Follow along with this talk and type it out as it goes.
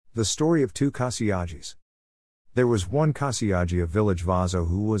The story of two Kasiyajis. There was one Kasiyaji of village Vaso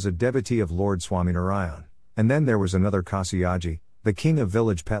who was a devotee of Lord Swaminarayan, and then there was another Kasiyaji, the king of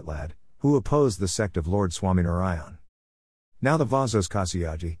village Petlad, who opposed the sect of Lord Swaminarayan. Now the Vaso's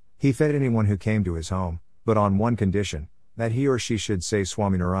Kasiyaji, he fed anyone who came to his home, but on one condition, that he or she should say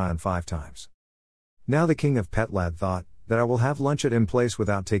Swaminarayan 5 times. Now the king of Petlad thought, that I will have lunch at his place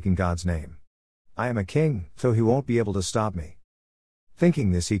without taking God's name. I am a king, so he won't be able to stop me.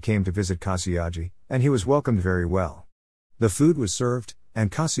 Thinking this, he came to visit Kasiyaji, and he was welcomed very well. The food was served,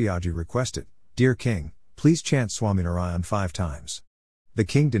 and Kasiyaji requested, "Dear king, please chant Swaminarayan 5 times. The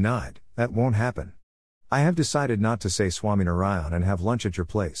king denied, "That won't happen. I have decided not to say Swaminarayan and have lunch at your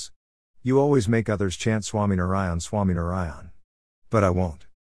place. You always make others chant Swaminarayan Swaminarayan. But I won't."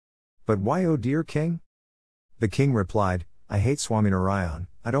 "But why, oh dear king?" The king replied, "I hate Swaminarayan,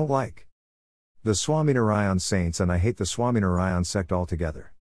 I don't like the Swaminarayan saints, and I hate the Swaminarayan sect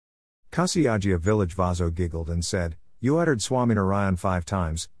altogether." Kasiyaji of village Vaso giggled and said, "You uttered Swaminarayan 5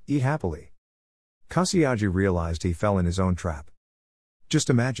 times, eat happily." Kasiyaji realized he fell in his own trap. Just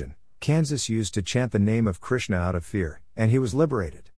imagine, Kansas used to chant the name of Krishna out of fear, and he was liberated.